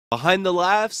Behind the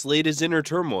laughs laid his inner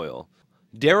turmoil.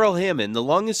 Darrell Hammond, the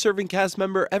longest-serving cast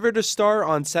member ever to star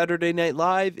on Saturday Night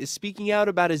Live, is speaking out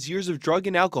about his years of drug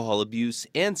and alcohol abuse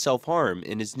and self-harm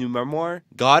in his new memoir,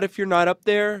 God, If You're Not Up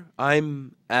There,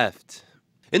 I'm Effed.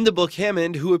 In the book,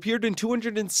 Hammond, who appeared in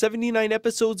 279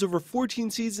 episodes over 14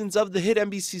 seasons of the hit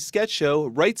NBC sketch show,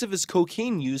 writes of his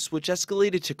cocaine use, which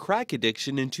escalated to crack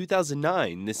addiction in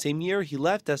 2009, the same year he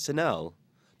left SNL.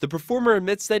 The performer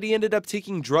admits that he ended up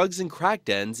taking drugs in crack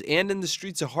dens and in the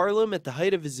streets of Harlem at the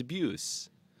height of his abuse.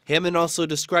 Hammond also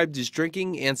described his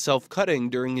drinking and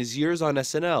self-cutting during his years on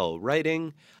SNL,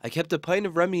 writing, "I kept a pint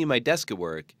of Remy in my desk at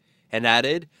work," and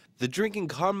added, "The drinking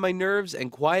calmed my nerves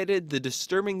and quieted the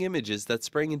disturbing images that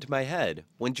sprang into my head.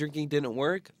 When drinking didn't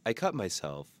work, I cut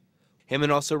myself."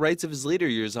 Hammond also writes of his later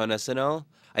years on SNL,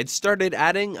 "I'd started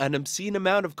adding an obscene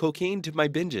amount of cocaine to my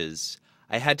binges.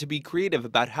 I had to be creative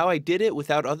about how I did it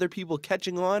without other people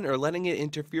catching on or letting it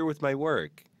interfere with my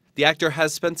work." The actor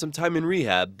has spent some time in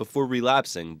rehab before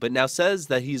relapsing, but now says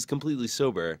that he's completely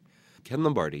sober. Ken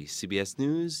Lombardi,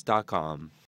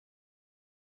 CBSNews.com.